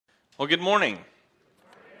Well, good morning.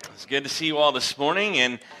 It's good to see you all this morning.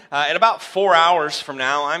 And in about 4 hours from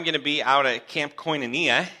now, I'm going to be out at Camp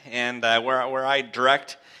Koinonia, and where I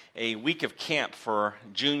direct a week of camp for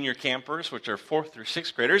junior campers, which are 4th through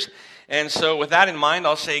 6th graders. And so with that in mind,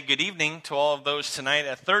 I'll say good evening to all of those tonight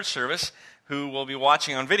at third service who will be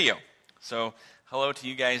watching on video. So hello to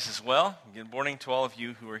you guys as well. Good morning to all of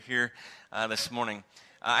you who are here this morning.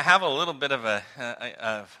 I have a little bit of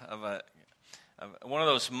one of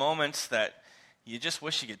those moments that you just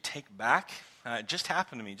wish you could take back. It just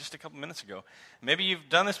happened to me just a couple minutes ago. Maybe you've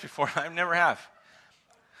done this before. I never have.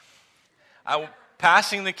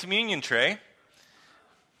 Passing the communion tray,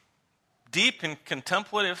 deep in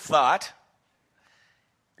contemplative thought,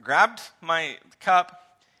 grabbed my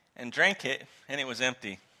cup and drank it, and it was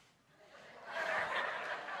empty.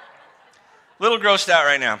 Little grossed out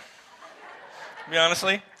right now, to be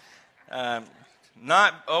honestly.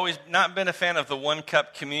 Not been a fan of the 1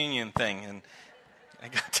 cup communion thing, and I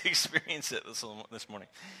got to experience it this morning.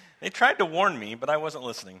 They tried to warn me, but I wasn't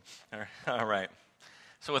listening. All right.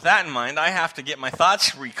 So with that in mind, I have to get my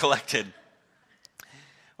thoughts recollected.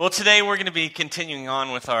 Well, today we're going to be continuing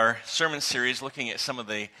on with our sermon series, looking at some of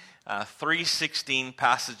the 3:16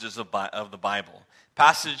 passages of the Bible.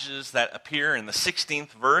 Passages that appear in the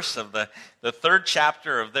 16th verse of the 3rd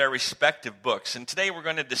chapter of their respective books. And today we're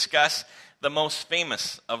going to discuss the most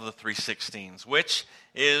famous of the 3:16s, which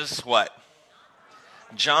is what?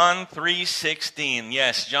 John 3:16.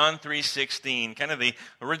 Yes, John 3:16, kind of the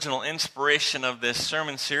original inspiration of this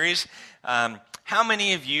sermon series. How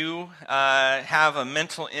many of you have a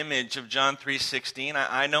mental image of John 3:16?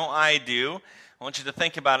 I know I do. I want you to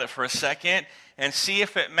think about it for a second and see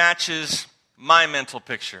if it matches my mental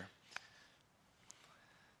picture.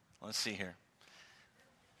 Let's see here.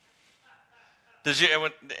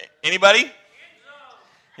 Anybody?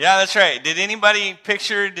 Yeah, that's right. Did anybody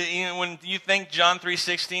picture, when you think John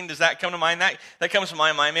 3:16, does that come to mind? That comes to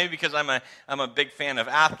my mind, maybe because I'm a big fan of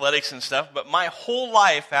athletics and stuff, but my whole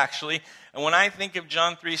life, actually, and when I think of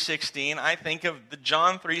John 3:16, I think of the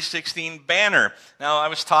John 3:16 banner. Now, I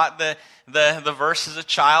was taught the verse as a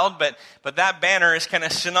child, but that banner is kind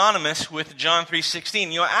of synonymous with John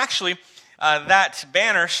 3:16. Actually, that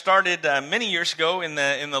banner started many years ago in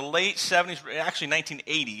the late 70s. Actually,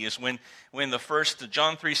 1980 is when the first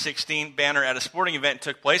John 3:16 banner at a sporting event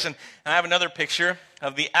took place. And I have another picture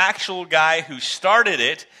of the actual guy who started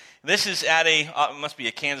it. This is at must be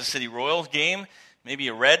a Kansas City Royals game, maybe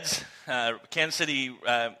a Reds, Kansas City.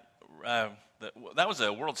 That was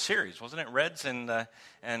a World Series, wasn't it? Reds and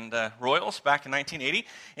Royals back in 1980.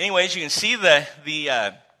 Anyways, you can see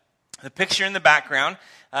the picture in the background.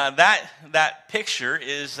 That picture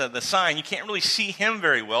is the sign. You can't really see him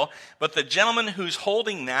very well, but the gentleman who's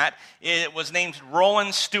holding that, it was named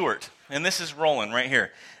Roland Stewart, and this is Roland right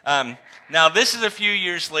here. Now, this is a few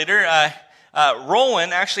years later.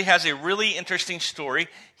 Roland actually has a really interesting story.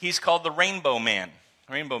 He's called the Rainbow Man.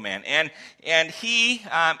 And he,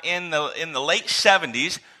 in the late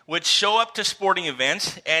 70s, would show up to sporting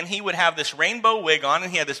events, and he would have this rainbow wig on,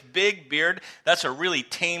 and he had this big beard. That's a really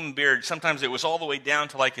tame beard. Sometimes it was all the way down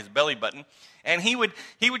to like his belly button. And he would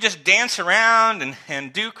just dance around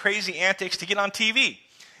and do crazy antics to get on TV.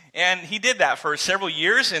 And he did that for several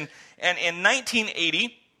years. And in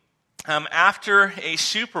 1980, after a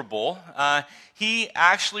Super Bowl, he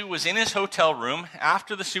actually was in his hotel room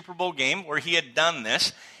after the Super Bowl game where he had done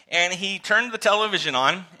this, and he turned the television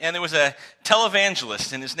on, and there was a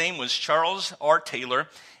televangelist, and his name was Charles R. Taylor,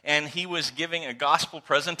 and he was giving a gospel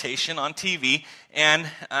presentation on TV,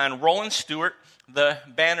 and Roland Stewart, the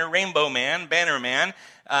banner man,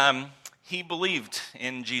 he believed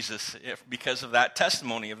in Jesus because of that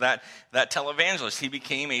testimony of that televangelist. He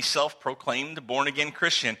became a self-proclaimed born-again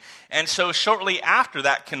Christian. And so shortly after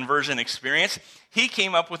that conversion experience, he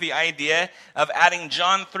came up with the idea of adding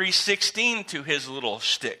John 3:16 to his little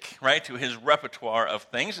shtick, right, to his repertoire of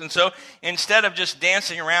things. And so instead of just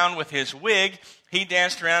dancing around with his wig, he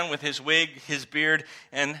danced around with his wig, his beard,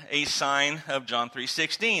 and a sign of John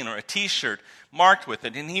 3:16 or a T-shirt marked with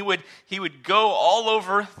it. And he would go all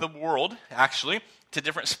over the world, actually, to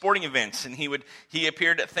different sporting events. And he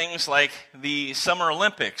appeared at things like the Summer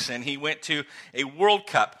Olympics, and he went to a World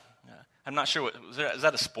Cup. I'm not sure, is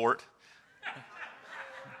that a sport?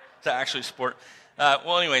 Is that actually a sport? The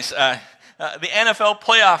NFL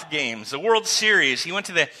playoff games, the World Series. He went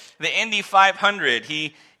to the Indy 500.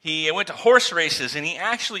 He went to horse races, and he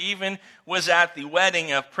actually even was at the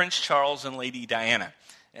wedding of Prince Charles and Lady Diana,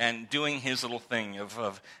 and doing his little thing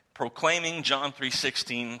of proclaiming John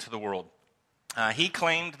 3:16 to the world. He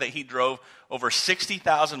claimed that he drove over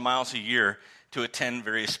 60,000 miles a year to attend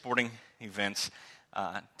various sporting events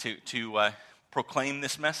to proclaim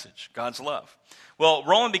this message, God's love. Well,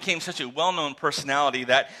 Roland became such a well-known personality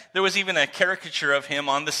that there was even a caricature of him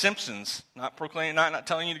on The Simpsons. Not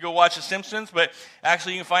telling you to go watch The Simpsons, but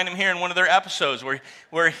actually you can find him here in one of their episodes where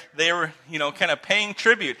they were, kind of paying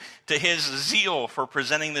tribute to his zeal for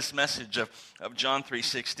presenting this message of John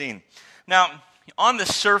 3:16. Now, on the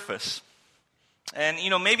surface, and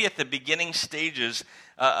maybe at the beginning stages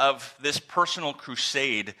of this personal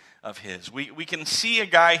crusade of his, we can see a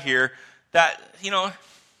guy here that,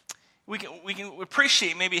 we can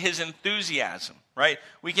appreciate maybe his enthusiasm, right?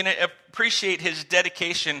 We can appreciate his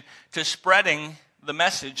dedication to spreading the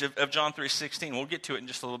message of John 3:16. We'll get to it in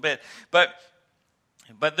just a little bit. But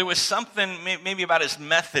there was something maybe about his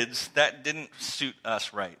methods that didn't suit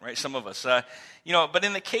us right? Some of us. But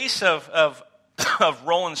in the case of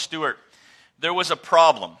Roland Stewart, there was a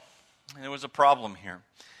problem. There was a problem here.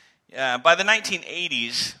 By the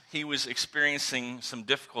 1980s, he was experiencing some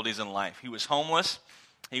difficulties in life. He was homeless.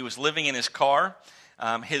 He was living in his car.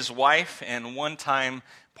 His wife and one-time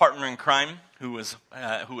partner in crime, who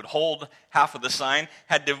would hold half of the sign,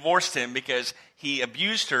 had divorced him because he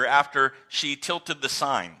abused her after she tilted the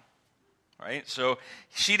sign. Right? So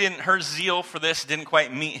her zeal for this didn't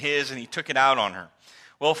quite meet his, and he took it out on her.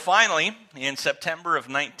 Well, finally, in September of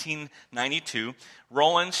 1992,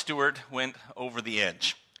 Roland Stewart went over the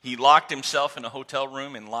edge. He locked himself in a hotel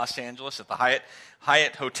room in Los Angeles at the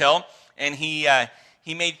Hyatt Hotel, and he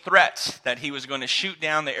made threats that he was going to shoot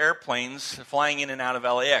down the airplanes flying in and out of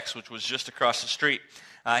LAX, which was just across the street.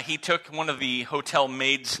 He took one of the hotel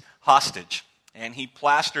maids hostage, and he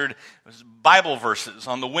plastered Bible verses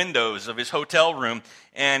on the windows of his hotel room,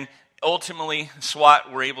 and ultimately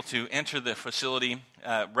SWAT were able to enter the facility,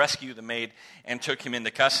 rescue the maid, and took him into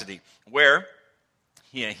custody, where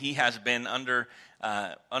he has been under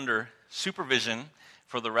supervision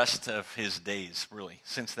for the rest of his days, really,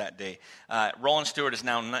 since that day. Roland Stewart is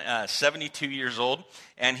now 72 years old,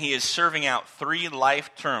 and he is serving out 3 life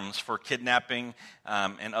terms for kidnapping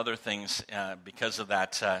and other things because of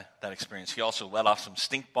that experience. He also let off some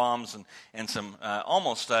stink bombs and some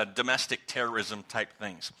almost domestic terrorism type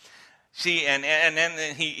things. See, and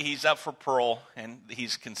then he's up for parole, and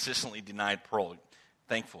he's consistently denied parole,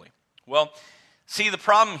 thankfully. Well, see, the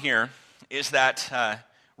problem here is that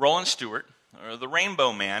Roland Stewart, or the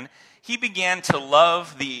Rainbow Man, he began to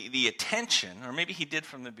love the attention, or maybe he did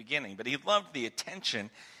from the beginning, but he loved the attention.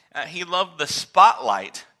 He loved the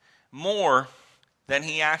spotlight more than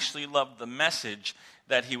he actually loved the message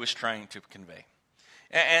that he was trying to convey.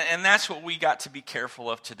 And that's what we got to be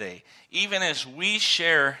careful of today. Even as we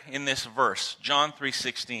share in this verse, John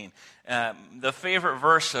 3:16, the favorite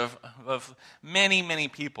verse of many, many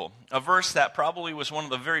people, a verse that probably was one of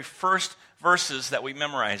the very first verses that we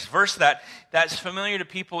memorized, verse that's familiar to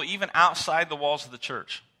people even outside the walls of the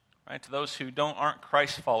church, right? To those who aren't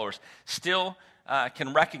Christ followers, still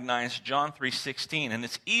can recognize John 3:16, and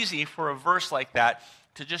it's easy for a verse like that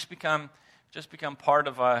to just become part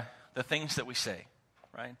of the things that we say.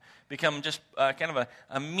 Right? Become just kind of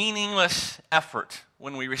a meaningless effort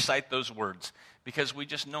when we recite those words because we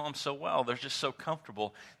just know them so well. They're just so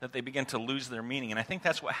comfortable that they begin to lose their meaning. And I think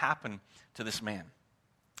that's what happened to this man.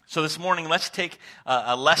 So this morning, let's take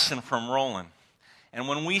a lesson from Roland. And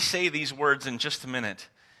when we say these words in just a minute,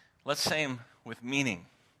 let's say them with meaning,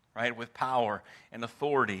 right? With power and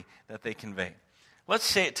authority that they convey. Let's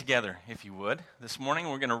say it together, if you would. This morning,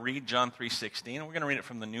 we're going to read John 3:16. We're going to read it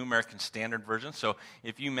from the New American Standard Version. So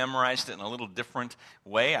if you memorized it in a little different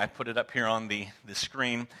way, I put it up here on the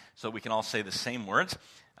screen so we can all say the same words.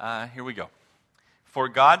 Here we go. For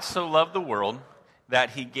God so loved the world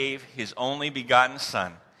that he gave his only begotten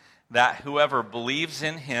Son, that whoever believes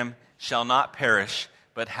in him shall not perish,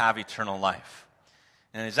 but have eternal life.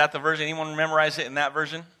 And is that the version? Anyone memorize it in that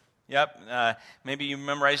version? Yep. Maybe you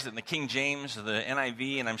memorized it in the King James or the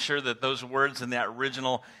NIV, and I'm sure that those words in that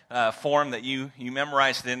original form that you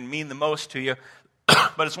memorized didn't mean the most to you.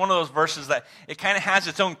 But it's one of those verses that it kind of has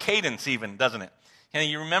its own cadence even, doesn't it? And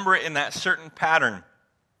you remember it in that certain pattern.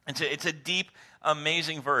 It's a deep,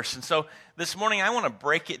 amazing verse. And so this morning I want to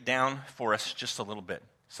break it down for us just a little bit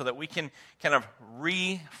so that we can kind of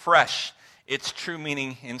refresh its true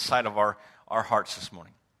meaning inside of our hearts this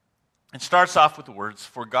morning. It starts off with the words,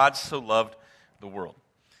 for God so loved the world.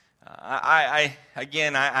 I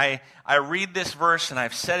read this verse, and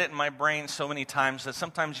I've said it in my brain so many times that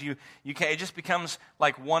sometimes it just becomes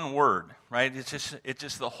like one word, right? It's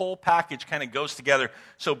just the whole package kind of goes together.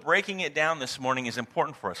 So breaking it down this morning is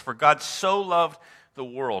important for us. For God so loved the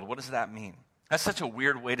world. What does that mean? That's such a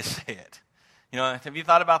weird way to say it. Have you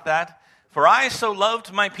thought about that? For I so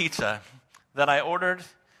loved my pizza that I ordered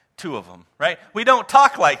two of them, right? We don't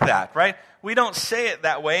talk like that, right? We don't say it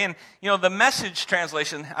that way. And, the Message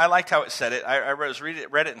translation, I liked how it said it. I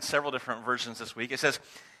read it in several different versions this week. It says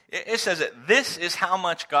that this is how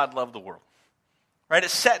much God loved the world, right?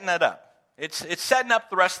 It's setting it up. It's setting up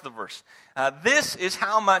the rest of the verse. This is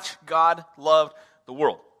how much God loved the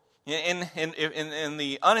world. In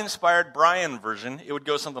the uninspired Brian version, it would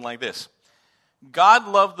go something like this. God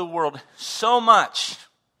loved the world so much.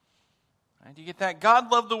 Right, do you get that?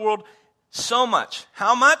 God loved the world so much.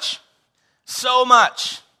 How much? So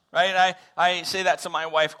much. Right? I say that to my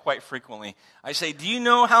wife quite frequently. I say, do you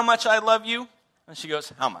know how much I love you? And she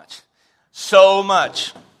goes, how much? So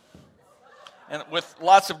much. And with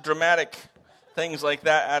lots of dramatic things like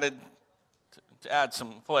that added to add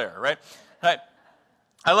some flair, right? Right.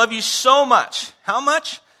 I love you so much. How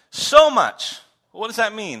much? So much. Well, what does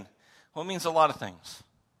that mean? Well, it means a lot of things.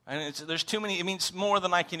 And there's too many. It means more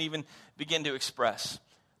than I can even begin to express.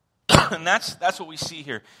 And that's what we see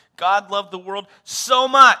here. God loved the world so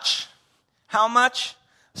much. How much?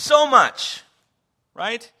 So much.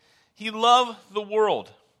 Right? He loved the world.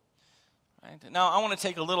 Right? Now, I want to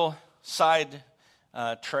take a little side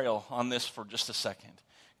trail on this for just a second.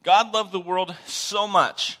 God loved the world so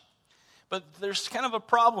much. But there's kind of a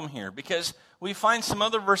problem here because we find some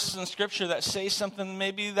other verses in Scripture that say something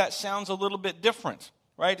maybe that sounds a little bit different.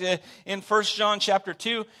 Right? In 1 John chapter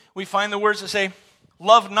 2, we find the words that say,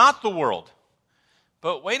 love not the world.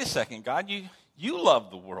 But wait a second, God, you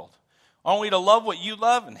love the world. Aren't we to love what you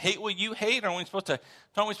love and hate what you hate? Aren't we supposed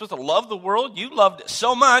to love the world? You loved it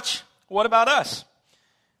so much. What about us?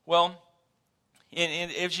 Well,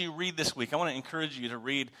 as you read this week, I want to encourage you to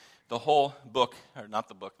read the whole book, or not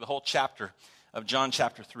the book, the whole chapter of John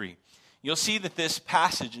chapter 3. You'll see that this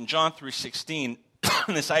passage in John 3:16,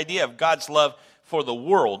 this idea of God's love for the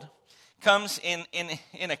world, comes in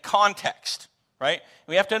a context, right?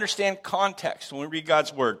 We have to understand context when we read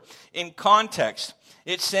God's word. In context,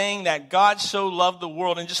 it's saying that God so loved the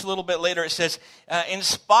world, and just a little bit later it says, in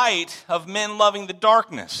spite of men loving the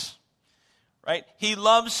darkness, right? He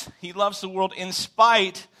loves the world in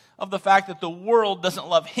spite of the fact that the world doesn't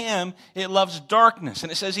love him, it loves darkness.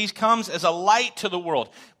 And it says he comes as a light to the world.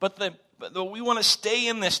 But we want to stay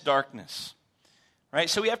in this darkness. Right?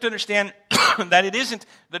 So we have to understand that it isn't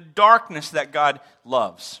the darkness that God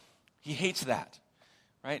loves. He hates that.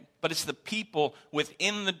 Right? But it's the people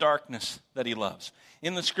within the darkness that he loves.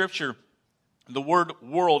 In the Scripture, the word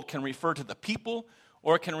world can refer to the people,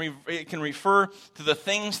 or it can refer to the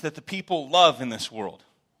things that the people love in this world.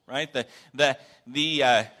 Right?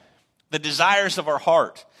 The desires of our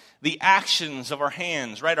heart, the actions of our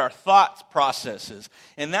hands, right? Our thought processes.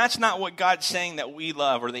 And that's not what God's saying that we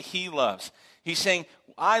love or that he loves. He's saying,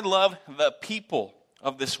 I love the people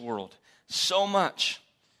of this world so much,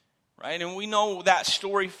 right? And we know that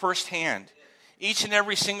story firsthand. Each and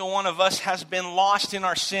every single one of us has been lost in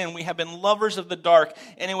our sin. We have been lovers of the dark.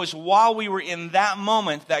 And it was while we were in that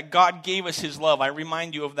moment that God gave us his love. I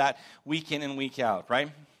remind you of that week in and week out,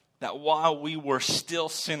 right? That while we were still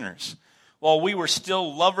sinners, while we were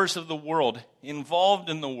still lovers of the world, involved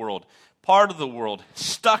in the world, part of the world,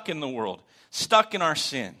 stuck in the world, stuck in our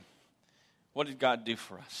sin, what did God do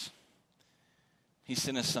for us? He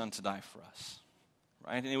sent his son to die for us,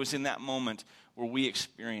 right? And it was in that moment where we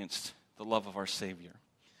experienced the love of our Savior.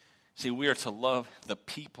 See, we are to love the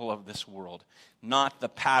people of this world, not the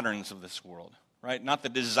patterns of this world, right? Not the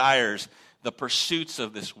desires, the pursuits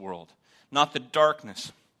of this world, not the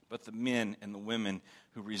darkness, but the men and the women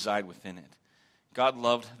who reside within it. God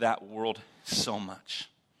loved that world so much.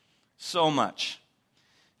 So much.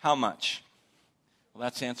 How much? Well,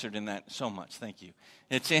 that's answered in that so much. Thank you.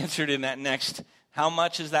 It's answered in that next. How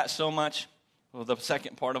much is that so much? Well, the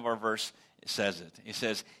second part of our verse, it says it. It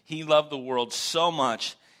says, he loved the world so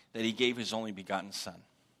much that he gave his only begotten son.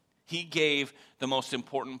 He gave the most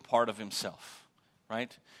important part of himself,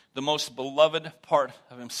 right? The most beloved part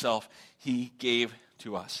of himself, he gave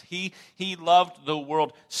to us. He loved the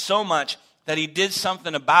world so much that he did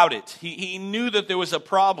something about it. He knew that there was a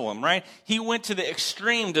problem, right? He went to the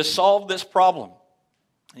extreme to solve this problem.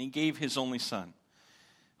 And he gave his only son.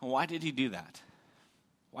 And why did he do that?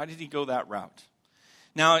 Why did he go that route?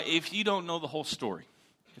 Now, if you don't know the whole story,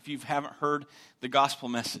 if you haven't heard the gospel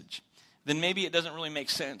message, then maybe it doesn't really make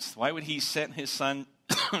sense. Why would he send his son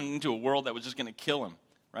into a world that was just going to kill him,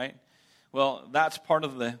 right? Well, that's part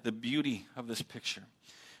of the beauty of this picture.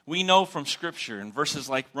 We know from Scripture, in verses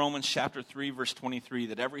like Romans chapter 3, verse 23,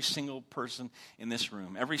 that every single person in this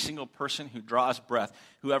room, every single person who draws breath,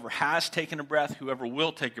 whoever has taken a breath, whoever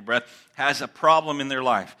will take a breath, has a problem in their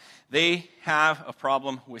life. They have a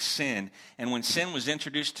problem with sin. And when sin was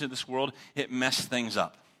introduced to this world, it messed things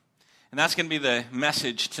up. And that's going to be the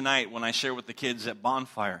message tonight when I share with the kids at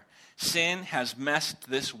Bonfire. Sin has messed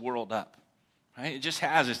this world up. Right? It just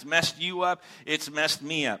has. It's messed you up. It's messed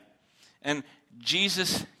me up. And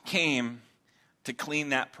Jesus came to clean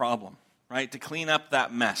that problem, right? To clean up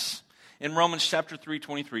that mess. In Romans chapter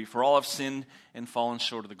 3:23, for all have sinned and fallen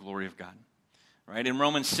short of the glory of God. Right? In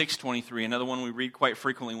Romans 6:23, another one we read quite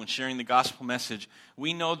frequently when sharing the gospel message,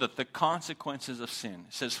 we know that the consequences of sin,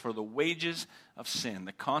 it says for the wages of sin,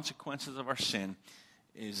 the consequences of our sin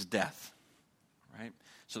is death. Right?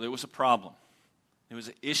 So there was a problem. There was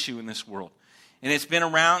an issue in this world. And it's been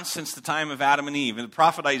around since the time of Adam and Eve. And the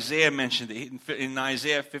prophet Isaiah mentioned it in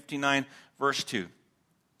Isaiah 59, verse 2.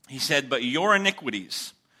 He said, but your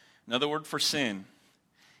iniquities, another word for sin,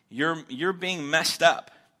 you're being messed up,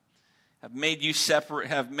 have made you separate,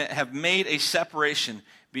 have made a separation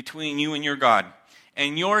between you and your God.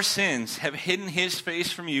 And your sins have hidden his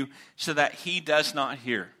face from you so that he does not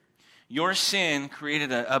hear. Your sin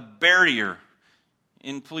created a barrier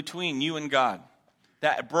in between you and God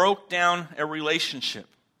that broke down a relationship.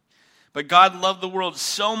 But God loved the world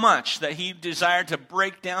so much that he desired to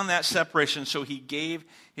break down that separation, so he gave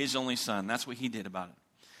his only son. That's what he did about it.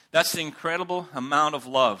 That's the incredible amount of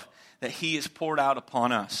love that he has poured out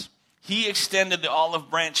upon us. He extended the olive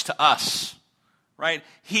branch to us, right?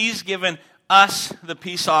 He's given us the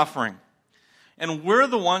peace offering. And we're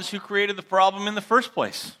the ones who created the problem in the first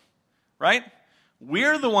place, right?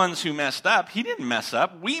 We're the ones who messed up. He didn't mess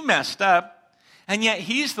up. We messed up. And yet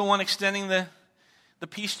he's the one extending the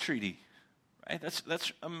peace treaty. Right?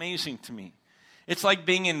 That's amazing to me. It's like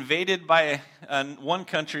being invaded by one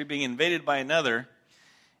country, being invaded by another,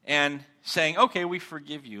 and saying, okay, we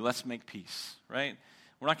forgive you. Let's make peace. Right?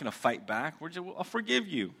 We're not going to fight back. I'll forgive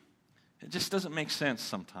you. It just doesn't make sense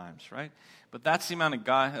sometimes, right? But that's the amount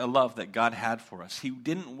of love that God had for us. He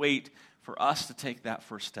didn't wait for us to take that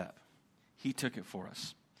first step. He took it for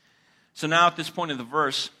us. So now at this point of the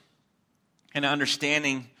verse, and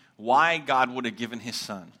understanding why God would have given his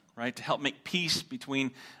son, right, to help make peace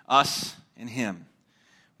between us and him.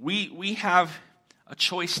 We have a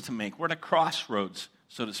choice to make. We're at a crossroads,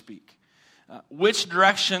 so to speak. Which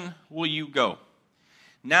direction will you go?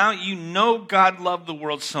 Now you know God loved the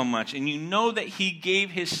world so much, and you know that he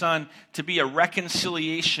gave his son to be a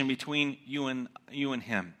reconciliation between you and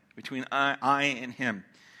him, between I and him.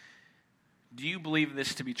 Do you believe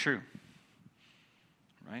this to be true?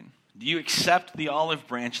 Right? Do you accept the olive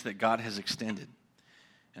branch that God has extended?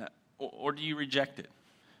 Or do you reject it?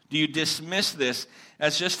 Do you dismiss this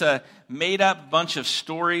as just a made-up bunch of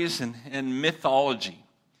stories and mythology?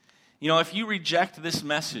 You know, if you reject this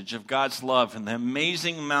message of God's love and the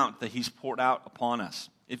amazing amount that he's poured out upon us,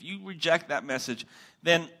 if you reject that message,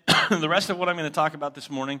 then the rest of what I'm going to talk about this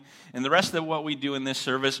morning and the rest of what we do in this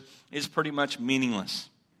service is pretty much meaningless.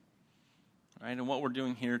 Right? And what we're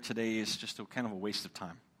doing here today is just kind of a waste of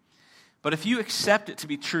time. But if you accept it to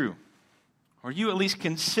be true, or you at least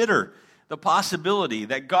consider the possibility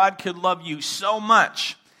that God could love you so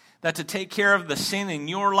much that to take care of the sin in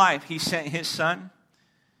your life, he sent his son,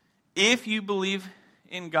 if you believe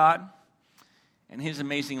in God and his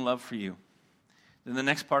amazing love for you, then the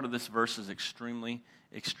next part of this verse is extremely,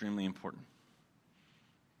 extremely important.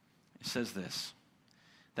 It says this,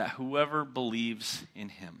 that whoever believes in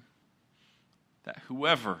him,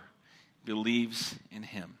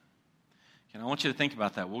 and I want you to think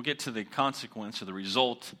about that. We'll get to the consequence or the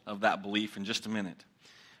result of that belief in just a minute.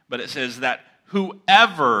 But it says that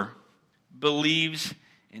whoever believes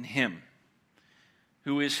in him.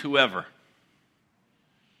 Who is whoever?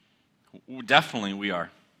 Definitely we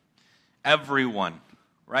are. Everyone,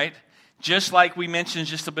 right? Just like we mentioned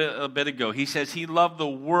just a bit ago. He says he loved the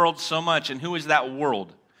world so much. And who is that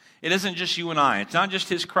world? It isn't just you and I. It's not just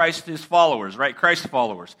his followers, right? Christ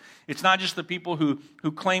followers. It's not just the people who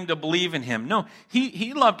claim to believe in him. No,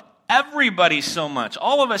 he loved everybody so much.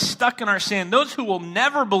 All of us stuck in our sin. Those who will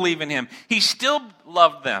never believe in him, he still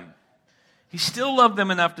loved them. He still loved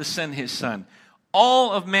them enough to send his son.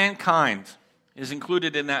 All of mankind is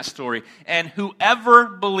included in that story. And whoever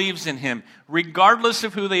believes in him, regardless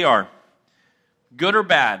of who they are, good or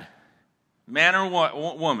bad, man or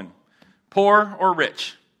woman, poor or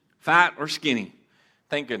rich, fat or skinny,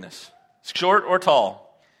 thank goodness, short or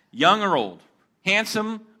tall, young or old,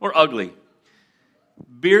 handsome or ugly,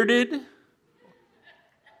 bearded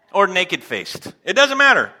or naked-faced. It doesn't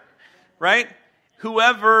matter, right?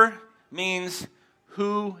 Whoever means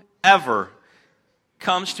whoever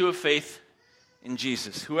comes to a faith in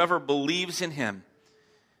Jesus. Whoever believes in him,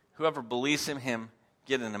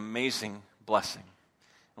 get an amazing blessing.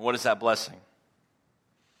 And what is that blessing?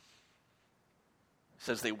 It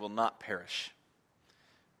says they will not perish,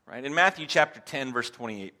 Right? In Matthew chapter 10, verse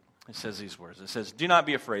 28, it says these words. It says, "Do not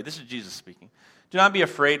be afraid." This is Jesus speaking. "Do not be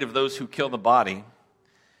afraid of those who kill the body,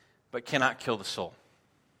 but cannot kill the soul.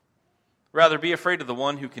 Rather, be afraid of the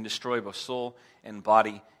one who can destroy both soul and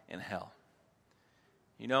body in hell."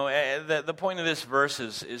 You know, the point of this verse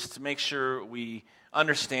is to make sure we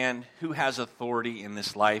understand who has authority in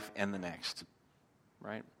this life and the next.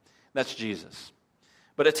 Right? That's Jesus.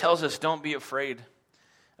 But it tells us don't be afraid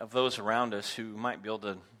of those around us who might be able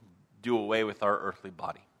to do away with our earthly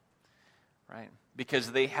body. Right?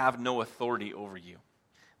 Because they have no authority over you.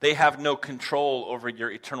 They have no control over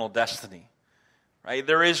your eternal destiny. Right?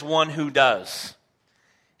 There is one who does.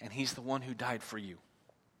 And he's the one who died for you.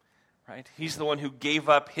 Right? He's the one who gave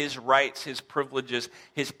up his rights, his privileges,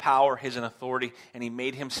 his power, his authority, and he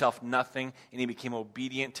made himself nothing, and he became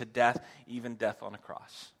obedient to death, even death on a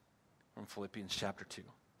cross. From Philippians chapter 2.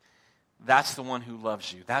 That's the one who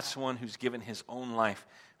loves you. That's the one who's given his own life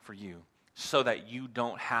for you so that you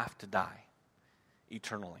don't have to die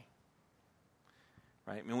eternally.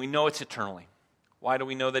 Right? I mean, we know it's eternally. Why do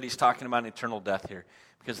we know that he's talking about an eternal death here?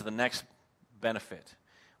 Because of the next benefit.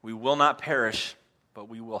 We will not perish, but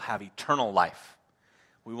we will have eternal life.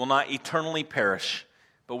 We will not eternally perish,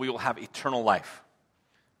 but we will have eternal life.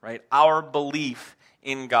 Right? Our belief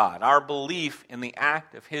in God, our belief in the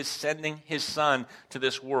act of his sending his Son to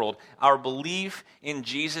this world, our belief in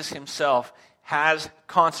Jesus himself has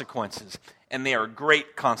consequences, and they are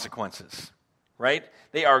great consequences. Right?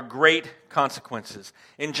 They are great consequences.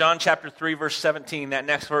 In John chapter 3, verse 17, that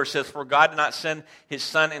next verse says, "For God did not send his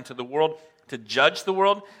Son into the world to judge the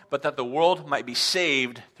world, but that the world might be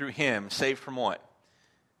saved through him." Saved from what?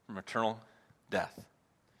 From eternal death.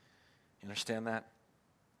 You understand that?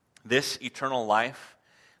 This eternal life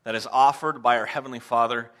that is offered by our Heavenly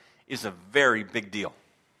Father is a very big deal.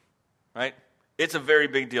 Right? It's a very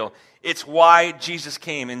big deal. It's why Jesus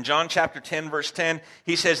came. In John chapter 10, verse 10,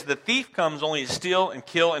 he says, "The thief comes only to steal and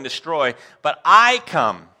kill and destroy, but I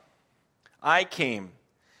came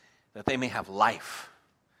that they may have life."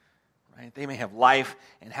 Right? They may have life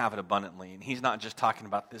and have it abundantly. And he's not just talking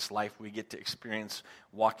about this life we get to experience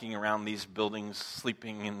walking around these buildings,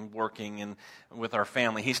 sleeping and working and with our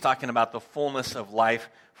family. He's talking about the fullness of life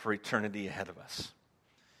for eternity ahead of us.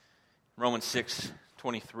 Romans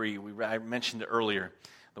 6:23, I mentioned it earlier.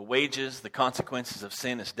 The wages, the consequences of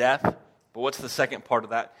sin is death. But what's the second part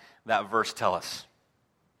of that verse tell us?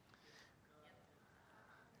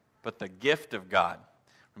 But the gift of God.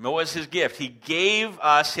 What was his gift? He gave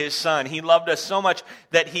us his Son. He loved us so much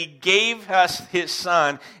that he gave us his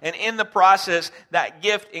Son. And in the process, that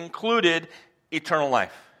gift included eternal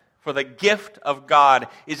life. For the gift of God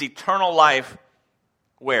is eternal life.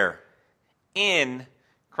 Where? In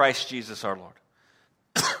Christ Jesus our Lord.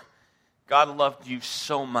 God loved you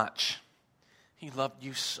so much. He loved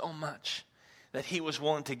you so much that he was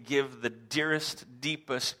willing to give the dearest,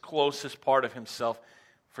 deepest, closest part of himself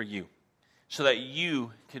for you, so that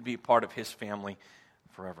you could be part of his family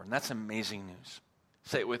forever. And that's amazing news.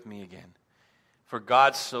 Say it with me again. For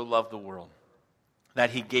God so loved the world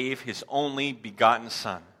that he gave his only begotten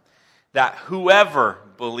Son, that whoever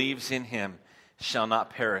believes in him shall not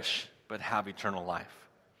perish, but have eternal life.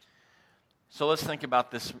 So let's think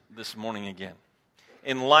about this morning again.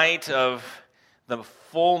 In light of the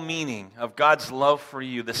full meaning of God's love for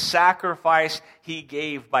you, the sacrifice he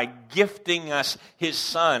gave by gifting us his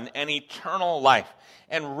Son and eternal life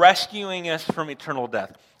and rescuing us from eternal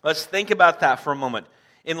death. Let's think about that for a moment.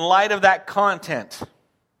 In light of that content,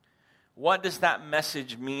 what does that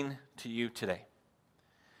message mean to you today?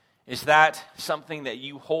 Is that something that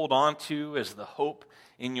you hold on to as the hope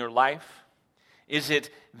in your life? Is it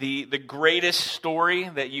the greatest story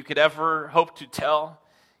that you could ever hope to tell?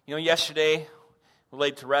 You know, yesterday we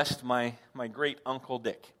laid to rest my great Uncle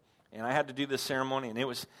Dick, and I had to do this ceremony, and it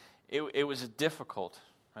was difficult,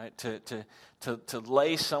 right? To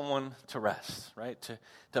lay someone to rest, right?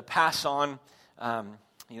 To pass on,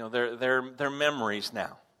 their memories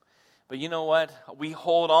now. But you know what? We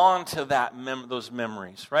hold on to those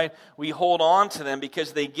memories, right? We hold on to them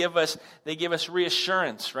because they give us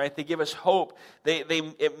reassurance, right? They give us hope.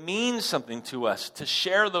 It means something to us to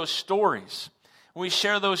share those stories. When we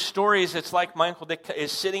share those stories, it's like my Uncle Dick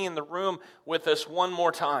is sitting in the room with us one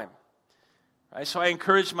more time. Right? So I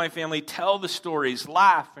encourage my family, tell the stories,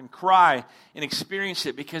 laugh and cry and experience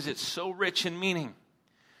it because it's so rich in meaning.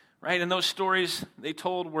 Right? And those stories they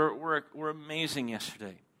told were amazing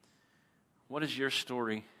yesterday. What does your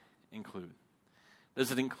story include?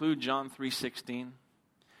 Does it include John 3:16?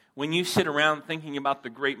 When you sit around thinking about the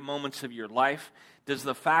great moments of your life, does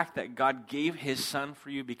the fact that God gave his Son for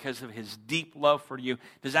you because of his deep love for you,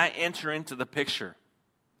 does that enter into the picture?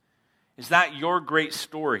 Is that your great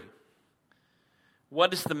story?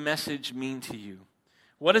 What does the message mean to you?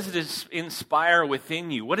 What does it inspire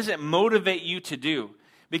within you? What does it motivate you to do?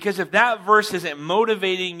 Because if that verse isn't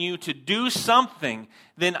motivating you to do something,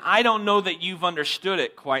 then I don't know that you've understood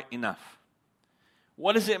it quite enough.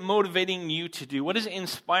 What is it motivating you to do? What is it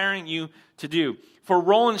inspiring you to do? For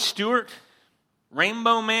Roland Stewart,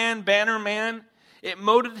 Rainbow Man, Banner Man, it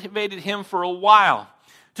motivated him for a while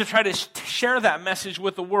to try to share that message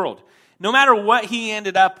with the world. No matter what he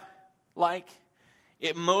ended up like,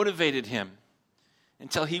 it motivated him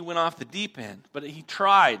until he went off the deep end. But he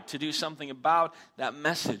tried to do something about that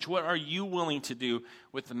message. What are you willing to do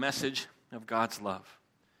with the message of God's love?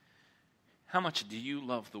 How much do you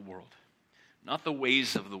love the world? Not the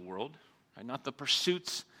ways of the world, right? Not the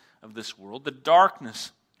pursuits of this world, the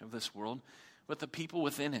darkness of this world, but the people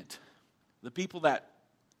within it. The people that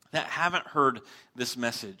haven't heard this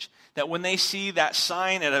message. That when they see that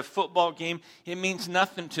sign at a football game, it means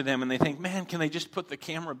nothing to them. And they think, man, can they just put the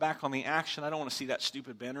camera back on the action? I don't want to see that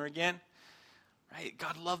stupid banner again. Right?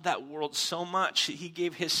 God loved that world so much. He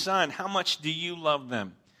gave his son. How much do you love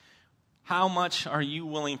them? How much are you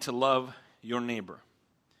willing to love your neighbor?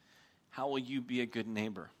 How will you be a good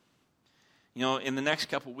neighbor? You know, in the next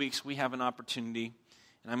couple weeks, we have an opportunity,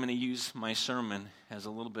 and I'm going to use my sermon as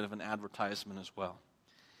a little bit of an advertisement as well.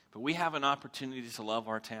 But we have an opportunity to love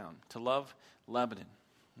our town, to love Lebanon.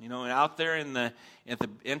 You know, and out there at the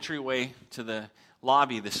entryway to the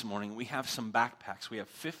lobby this morning, we have some backpacks. We have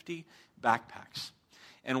 50 backpacks.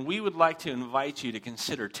 And we would like to invite you to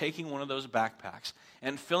consider taking one of those backpacks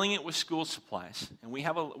and filling it with school supplies. And we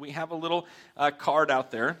have a little card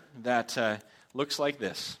out there that looks like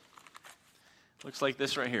this. Looks like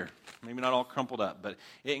this right here. Maybe not all crumpled up, but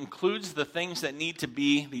it includes the things that need to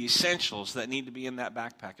be, the essentials that need to be in that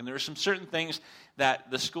backpack. And there are some certain things that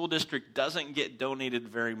the school district doesn't get donated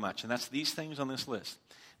very much, and that's these things on this list.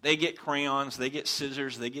 They get crayons, they get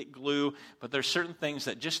scissors, they get glue, but there's certain things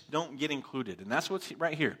that just don't get included, and that's what's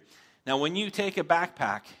right here. Now, when you take a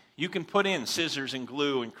backpack, you can put in scissors and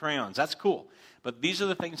glue and crayons. That's cool, but these are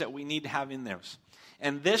the things that we need to have in those.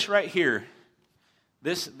 And this right here,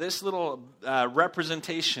 this little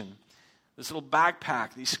representation, this little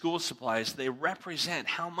backpack, these school supplies, they represent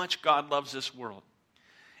how much God loves this world.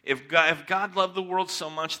 If God loved the world so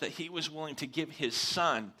much that he was willing to give his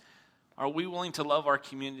son, are we willing to love our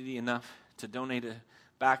community enough to donate a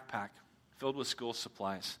backpack filled with school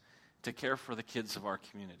supplies to care for the kids of our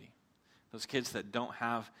community? Those kids that don't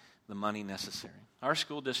have the money necessary. Our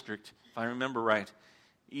school district, if I remember right,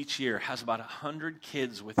 each year has about 100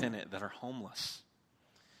 kids within it that are homeless.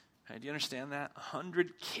 Okay, do you understand that?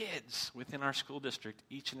 100 kids within our school district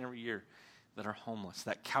each and every year that are homeless,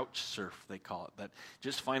 that couch surf, they call it, that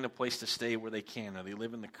just find a place to stay where they can, or they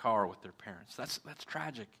live in the car with their parents. That's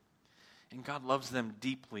tragic. And God loves them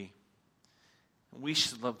deeply. We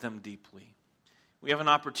should love them deeply. We have an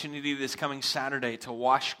opportunity this coming Saturday to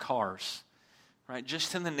wash cars, right?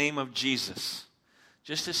 Just in the name of Jesus.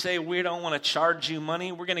 Just to say, we don't want to charge you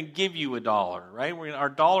money, we're going to give you $1, right? Our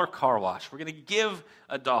dollar car wash. We're going to give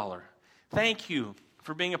 $1. Thank you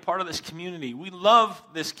for being a part of this community. We love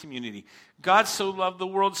this community. God so loved the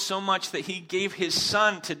world so much that he gave his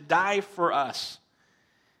son to die for us.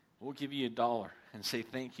 We'll give you $1 and say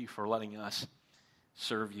thank you for letting us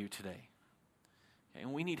serve you today.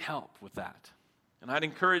 And we need help with that. And I'd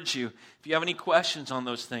encourage you, if you have any questions on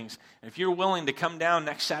those things, if you're willing to come down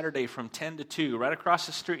next Saturday from 10 to 2, right across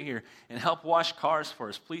the street here, and help wash cars for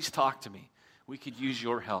us, please talk to me. We could use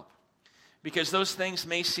your help. Because those things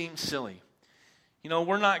may seem silly. You know,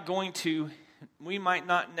 we might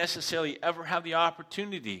not necessarily ever have the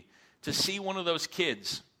opportunity to see one of those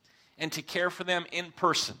kids and to care for them in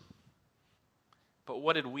person. But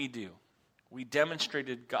what did we do? We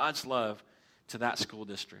demonstrated God's love to that school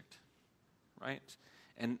district, right?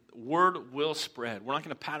 And word will spread. We're not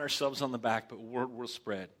going to pat ourselves on the back, but word will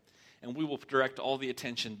spread. And we will direct all the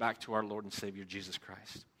attention back to our Lord and Savior, Jesus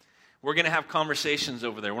Christ. We're going to have conversations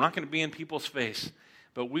over there. We're not going to be in people's face,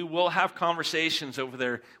 but we will have conversations over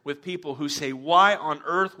there with people who say, why on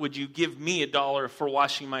earth would you give me $1 for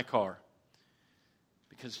washing my car?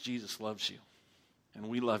 Because Jesus loves you, and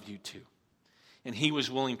we love you too. And he was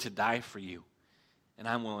willing to die for you, and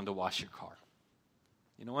I'm willing to wash your car.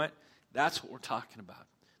 You know what? That's what we're talking about.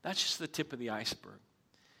 That's just the tip of the iceberg.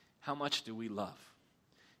 How much do we love?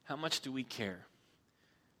 How much do we care?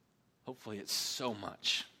 Hopefully it's so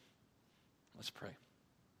much. Let's pray.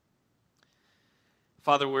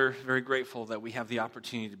 Father, we're very grateful that we have the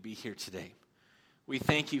opportunity to be here today. We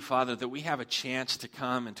thank you, Father, that we have a chance to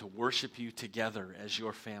come and to worship you together as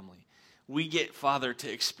your family. We get, Father,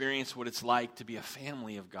 to experience what it's like to be a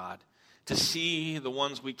family of God, to see the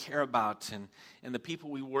ones we care about and the people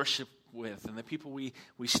we worship with and the people we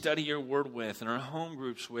study your word with and our home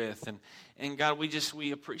groups with. And God,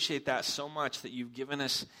 we appreciate that so much that you've given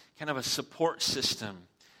us kind of a support system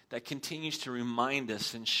that continues to remind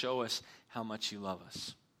us and show us how much you love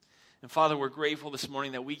us. And Father, we're grateful this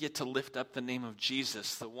morning that we get to lift up the name of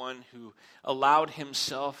Jesus, the one who allowed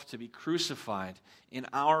himself to be crucified in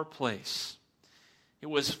our place. It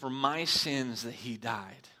was for my sins that he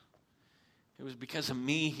died. It was because of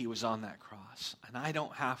me he was on that cross, and I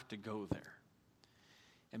don't have to go there.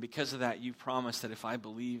 And because of that, you promised that if I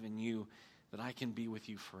believe in you, that I can be with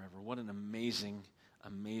you forever. What an amazing,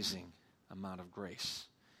 amazing amount of grace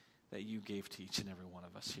that you gave to each and every one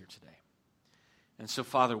of us here today. And so,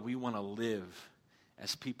 Father, we want to live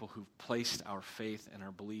as people who've placed our faith and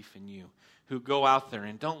our belief in you, who go out there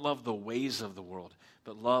and don't love the ways of the world,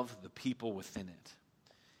 but love the people within it.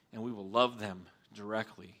 And we will love them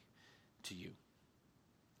directly to you.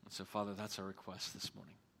 And so, Father, that's our request this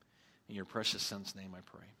morning. In your precious Son's name I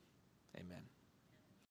pray. Amen.